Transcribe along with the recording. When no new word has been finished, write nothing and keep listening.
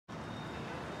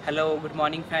Hello, good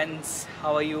morning friends.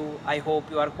 How are you? I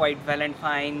hope you are quite well and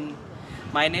fine.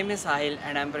 My name is Sahil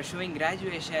and I am pursuing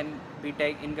graduation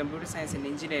BTech in Computer Science and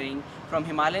Engineering from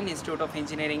Himalayan Institute of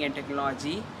Engineering and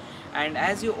Technology. And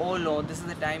as you all know, this is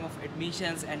the time of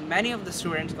admissions and many of the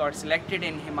students got selected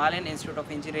in Himalayan Institute of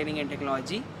Engineering and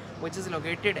Technology, which is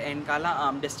located in Kala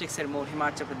Am district, Sirmaur,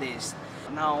 Himachal Pradesh.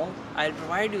 Now, I'll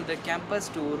provide you the campus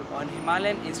tour on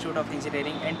Himalayan Institute of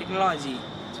Engineering and Technology.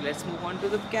 So let's move on to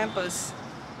the campus.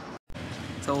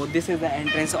 So this is the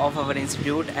entrance of our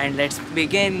institute and let's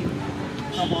begin.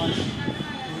 Come on, this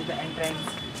is the entrance.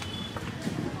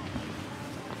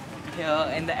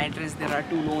 Here in the entrance there are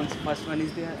two lawns. First one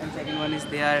is there and second one is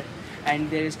there, and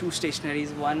there is two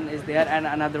stationaries. One is there and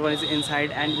another one is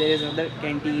inside, and there is another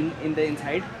canteen in the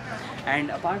inside. And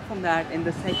apart from that, in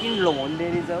the second lawn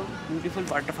there is a beautiful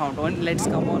water fountain. Let's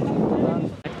come on.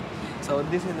 So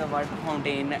this is the water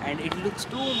fountain and it looks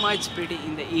too much pretty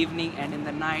in the evening and in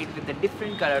the night with the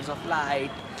different colors of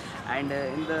light. And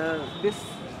in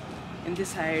this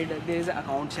side there is an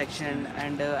account section,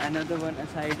 and another one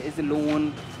side is the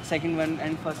loan, second one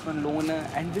and first one loan.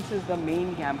 And this is the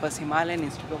main campus, Himalayan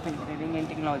Institute of Engineering and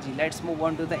Technology. Let's move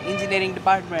on to the engineering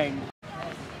department.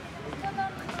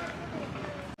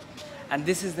 And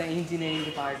this is the engineering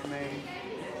department.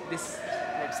 Let's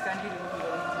continue to the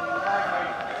engineering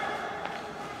department.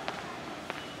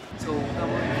 So come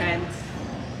on friends,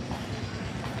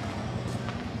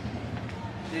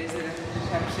 there is a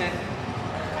reception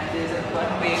and there is a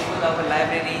one way for our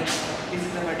library. This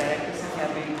is our director's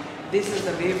cabin. This is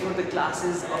the way for the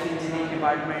classes of engineering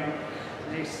department.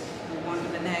 Let's move on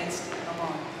to the next. Come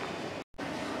on.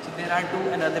 So there are two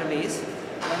another ways.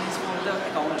 One is for the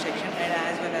account section and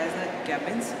as well as the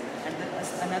cabins, and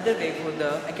another way for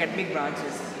the academic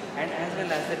branches and as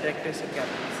well as the director's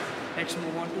cabins. Let's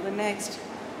move on to the next.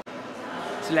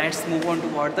 So let's move on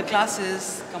toward the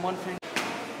classes. Come on friends.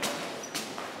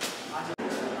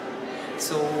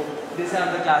 So these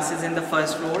are the classes in the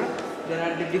first floor. There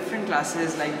are the different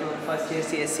classes like first year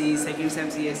CSC, second sem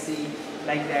CSC,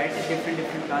 like that, different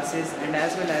classes, and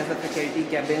as well as the faculty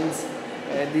cabins.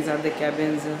 These are the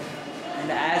cabins, and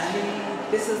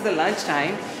this is the lunch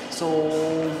time, so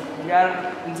we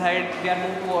are inside, we are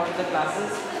moving toward the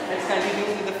classes. Let's continue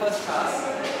with the first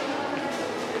class.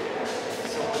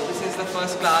 This is the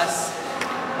first class.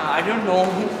 I don't know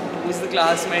who is the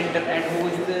class mentor and who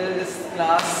is this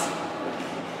class.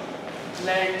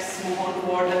 Let's move on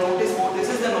toward the notice board. This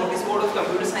is the notice board of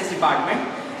Computer Science department.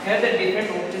 Here the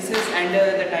different notices and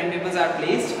the timetables are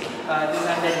placed. These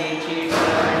are the date sheets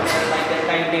and like the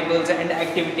timetables and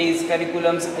activities,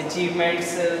 curriculums,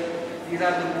 achievements. These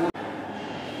are the board.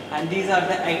 And these are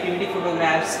the activity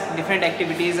photographs. Different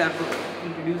activities are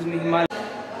introduced in Himalayan.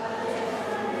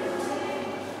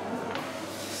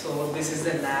 So this is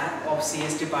the lab of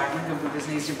CS department, Computer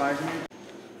Science department.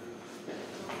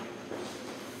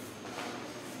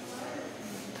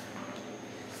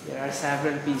 There are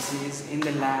several pieces in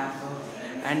the lab,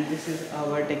 and this is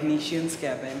our technician's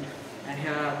cabin. And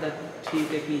here are the three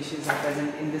technicians are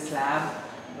present in this lab,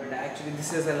 but actually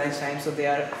this is the lunch time, so they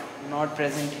are not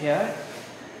present here.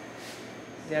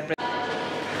 They are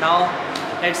now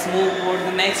let's move toward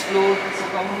the next floor. So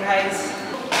come on guys.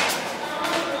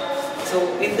 So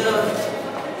in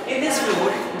this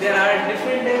floor there are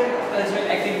different cultural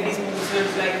activities,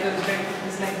 posters like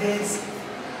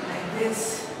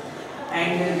this,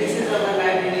 and this is our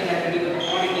library auditorium.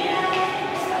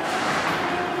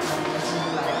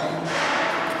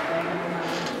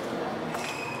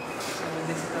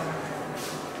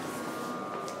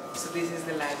 So this is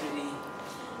the library.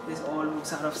 All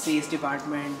books are of CS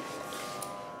department.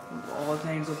 All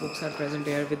kinds of books are present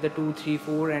here with the 2, 3,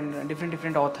 4 and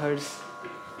different authors.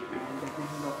 And different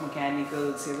of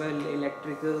mechanical, civil,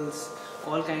 electricals,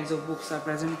 all kinds of books are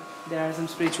present. There are some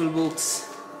spiritual books.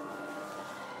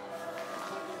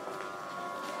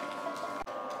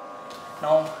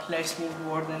 Now let's move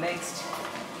toward the next.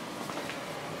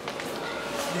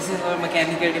 This is our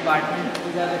mechanical department.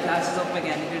 These are the classes of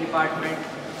mechanical department.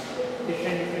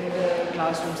 Different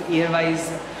classrooms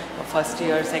year-wise. First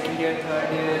year, second year,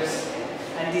 third years,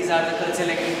 and these are the cultural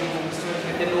activity posters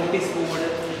with the notice board.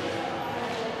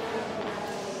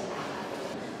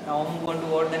 Now move on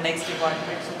toward the next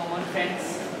department. So come on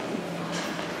friends.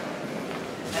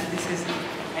 And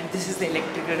this is the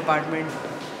electrical department.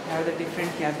 There are the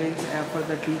different cabins for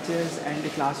the teachers and the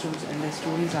classrooms, and the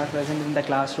students are present in the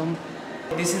classroom.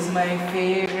 This is my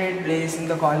favorite place in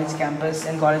the college campus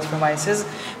and college premises,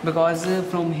 because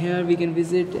from here we can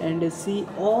visit and see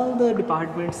all the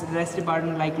departments, rest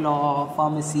department like law,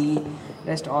 pharmacy,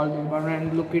 rest all the department,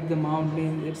 and look at the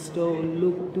mountains. It's so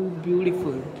look too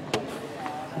beautiful.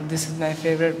 This is my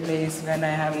favorite place when I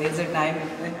have leisure time.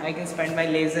 When I can spend my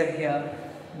leisure here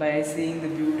by seeing the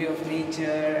beauty of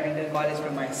nature and the college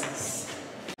premises.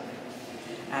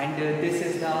 And this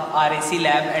is the RAC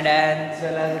lab and as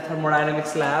well as the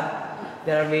thermodynamics lab.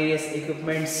 There are various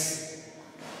equipments.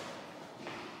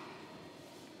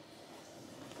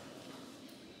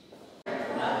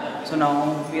 So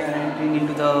now we are entering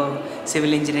into the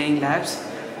civil engineering labs,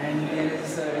 and there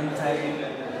is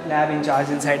inside lab in charge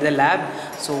inside the lab.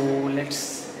 So let's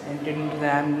enter into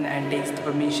them and take the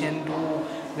permission to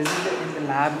visit in the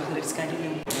lab. Let's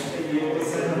continue.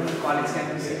 College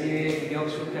campus से ये video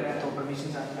shoot कर रहे हैं तो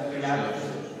permission चाहता है lab.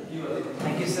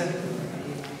 Thank you sir.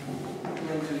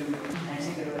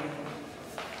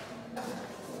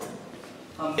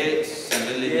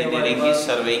 Civil engineering की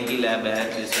surveying की लैब है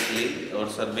बेसिकली, और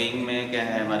सर्वेइंग में क्या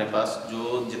है हमारे पास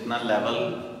जो जितना लेवल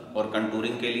और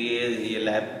कंटूरिंग के लिए ये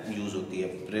लैब यूज़ होती है।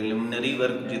 प्रिलिमिनरी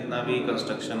वर्क जितना भी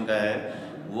कंस्ट्रक्शन का है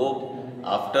वो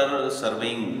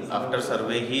आफ्टर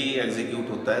सर्वे ही एग्जीक्यूट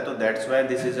होता है, तो that's why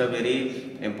this is a very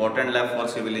important lab for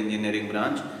civil engineering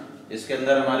branch. इसके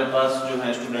अंदर हमारे पास जो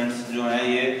है स्टूडेंट्स जो हैं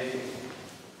ये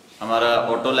हमारा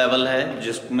ऑटो लेवल है,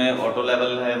 जिसमें ऑटो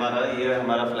लेवल है हमारा, ये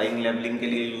हमारा फ्लाइंग लेवलिंग के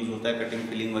लिए यूज़ होता है, कटिंग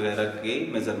फिलिंग वगैरह के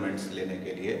मेजरमेंट्स लेने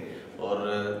के लिए। और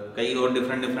कई और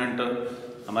डिफरेंट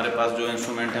हमारे पास जो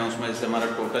इंस्ट्रूमेंट हैं उसमें जैसे हमारा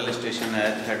टोटल स्टेशन है,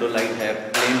 हेडोलाइट है,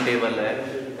 प्लेन टेबल है,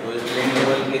 तो इस प्लेन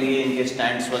टेबल के लिए इनके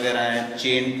स्टैंड्स वगैरह हैं,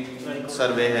 चेन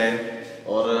सर्वे है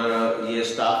और ये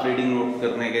स्टाफ रीडिंग नोट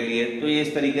करने के लिए। तो ये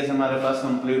इस तरीके से हमारे पास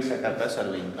कंप्लीट सेटअप है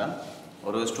सर्विंग का,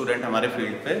 और वो स्टूडेंट हमारे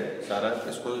फील्ड पे सारा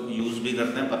इसको यूज़ भी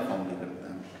करते हैं, परफॉर्म भी करते हैं।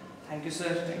 Thank you, sir.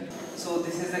 So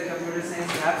this is the computer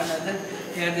science lab. Another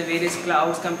here the various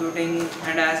clouds computing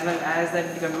and as well as the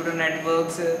computer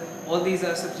networks. All these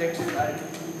are subjects that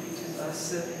teaches us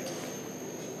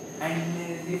and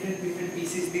different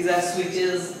pieces. These are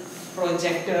switches,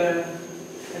 projector,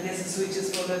 and these are switches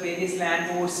for the various LAN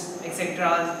ports,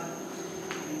 etc.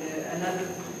 And another.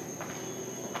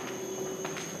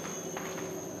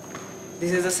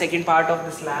 This is the second part of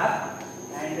this lab,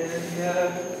 and here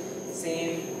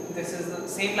same. This is the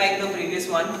same like the previous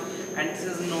one, and this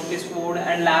is the notice board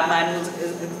and lab manuals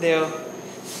is there.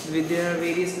 There are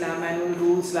various lab manual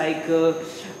rules like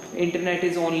internet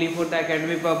is only for the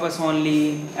academic purpose only,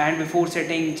 and before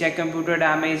setting check computer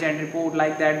damage and report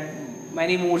like that.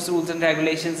 Many more rules and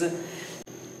regulations.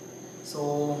 So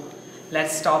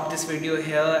let's stop this video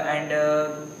here and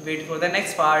wait for the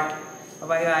next part. Bye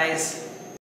bye guys.